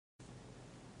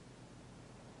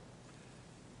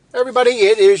Everybody,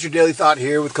 it is your Daily Thought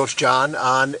here with Coach John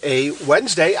on a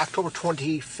Wednesday, October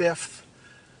 25th,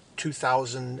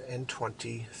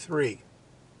 2023.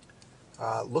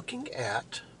 Looking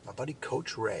at my buddy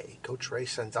Coach Ray. Coach Ray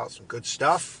sends out some good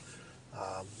stuff,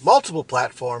 multiple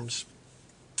platforms.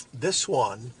 This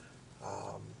one,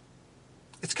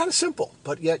 it's kind of simple,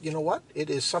 but yet, you know what? It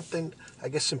is something, I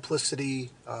guess simplicity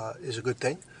is a good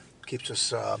thing. Keeps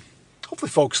us, hopefully,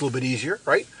 focused a little bit easier,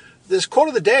 right? This quote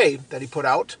of the day that he put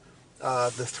out,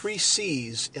 the 3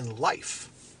 C's in life: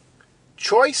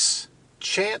 choice,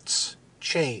 chance,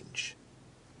 change.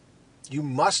 You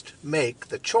must make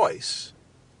the choice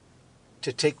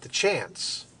to take the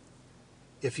chance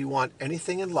if you want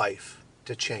anything in life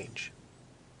to change.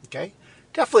 Okay?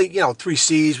 Definitely, 3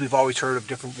 C's. We've always heard of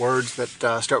different words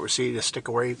that start with C to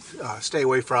stay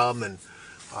away from,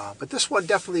 but this one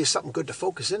definitely is something good to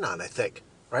focus in on, I think,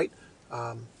 right?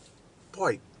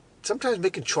 Boy, sometimes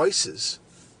making choices,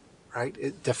 right,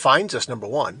 it defines us, number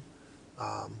one.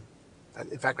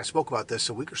 In fact, I spoke about this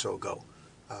a week or so ago.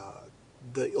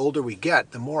 The older we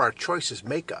get, the more our choices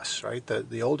make us, right?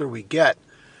 The older we get,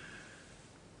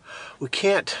 I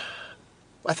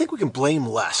think we can blame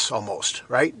less almost,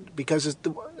 right? Because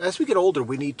as we get older,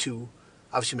 we need to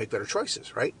obviously make better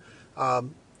choices, right?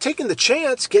 Taking the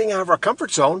chance, getting out of our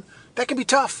comfort zone, that can be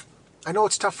tough. I know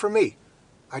it's tough for me.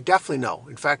 I definitely know.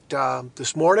 In fact,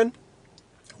 this morning,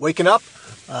 waking up,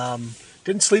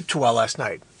 didn't sleep too well last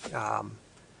night.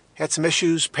 Had some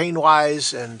issues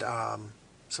pain-wise and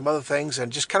some other things,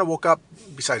 and just kind of woke up,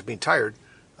 besides being tired,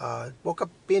 woke up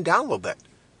being down a little bit.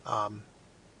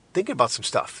 Thinking about some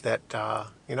stuff that, some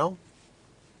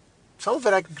of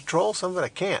it I can control, some of it I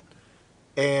can't.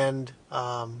 And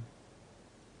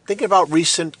thinking about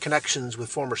recent connections with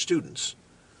former students.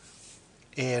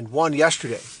 And one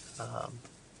yesterday,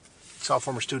 saw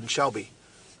former student Shelby,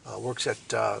 works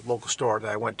at a local store that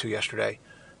I went to yesterday.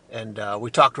 And we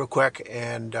talked real quick,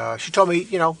 and she told me,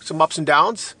 some ups and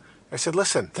downs. I said,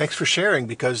 listen, thanks for sharing,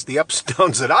 because the ups and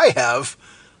downs that I have,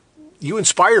 you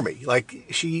inspire me. Like,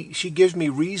 she gives me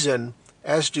reason,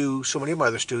 as do so many of my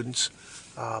other students,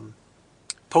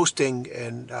 posting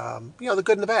and, the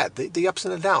good and the bad, the ups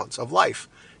and the downs of life,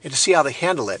 and to see how they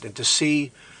handle it, and to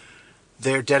see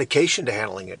their dedication to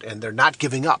handling it, and they're not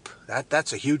giving up.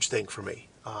 That's a huge thing for me.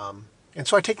 And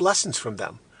so I take lessons from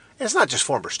them. And it's not just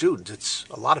former students. It's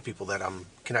a lot of people that I'm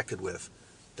connected with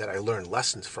that I learn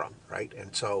lessons from, right?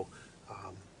 And so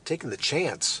taking the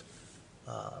chance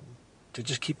to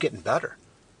just keep getting better,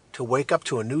 to wake up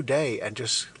to a new day and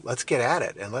just let's get at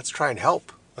it, and let's try and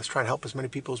help. Let's try and help as many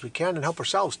people as we can, and help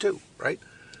ourselves too, right?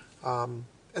 And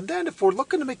then if we're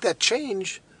looking to make that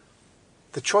change,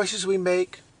 the choices we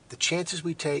make, the chances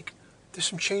we take, there's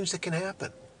some change that can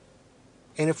happen.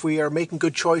 And if we are making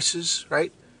good choices,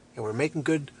 right, and we're making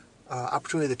good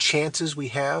opportunity, the chances we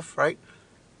have, right,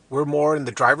 we're more in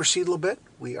the driver's seat a little bit.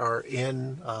 We are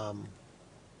in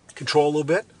control a little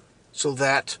bit, so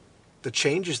that the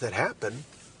changes that happen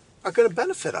are going to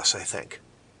benefit us, I think,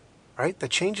 right? The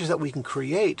changes that we can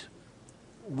create,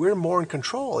 we're more in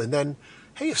control. And then,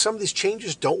 hey, if some of these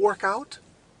changes don't work out,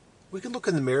 we can look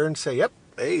in the mirror and say, yep,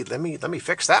 hey, let me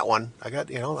fix that one. I got,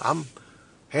 I'm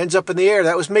hands up in the air.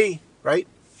 That was me, right?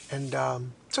 And so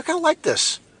I kind of like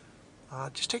this.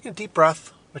 Just taking a deep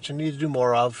breath, which I need to do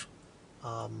more of.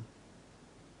 And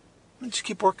just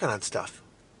keep working on stuff.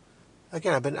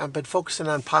 Again, I've been focusing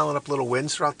on piling up little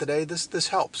wins throughout the day. This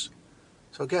helps.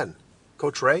 So again,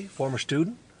 Coach Ray, former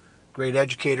student, great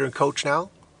educator and coach now.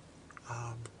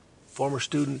 Former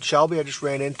student Shelby, I just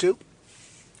ran into.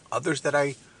 Others that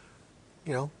I,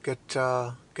 get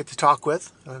to talk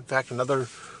with. In fact, another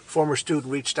former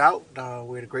student reached out.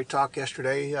 We had a great talk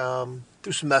yesterday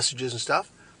through some messages and stuff.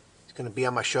 He's going to be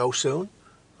on my show soon.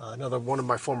 Another one of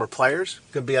my former players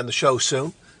going to be on the show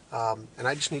soon. And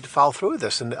I just need to follow through with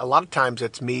this. And a lot of times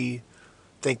it's me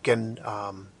thinking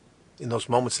in those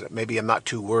moments that maybe I'm not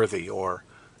too worthy, or,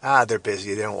 they're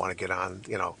busy, they don't want to get on,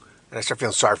 and I start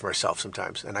feeling sorry for myself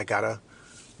sometimes. And I got to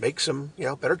make some,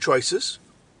 better choices,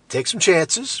 take some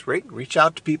chances, right? Reach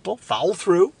out to people, follow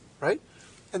through, right?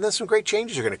 And then some great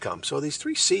changes are going to come. So these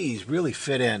 3 C's really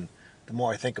fit in the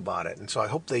more I think about it. And so I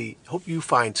hope you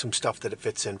find some stuff that it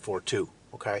fits in for too,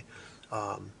 okay?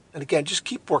 And again, just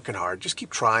keep working hard. Just keep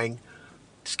trying.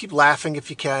 Just keep laughing if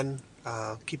you can.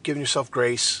 Keep giving yourself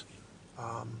grace.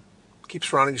 Keep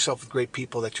surrounding yourself with great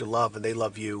people that you love, and they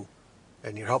love you.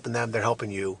 And you're helping them, they're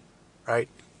helping you, right?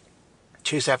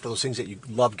 Chase after those things that you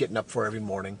love getting up for every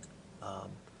morning.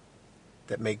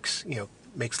 That makes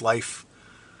life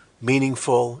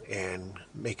meaningful, and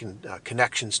making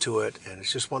connections to it. And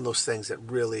it's just one of those things that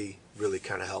really, really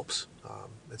kind of helps.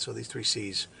 And so these 3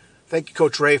 C's Thank you,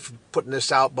 Coach Ray, for putting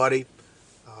this out, buddy.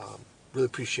 Really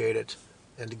appreciate it.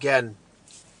 And again,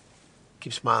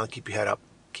 keep smiling, keep your head up,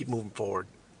 keep moving forward,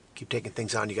 keep taking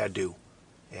things on you got to do.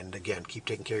 And again, keep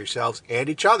taking care of yourselves and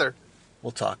each other.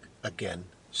 We'll talk again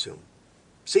soon.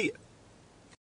 See you.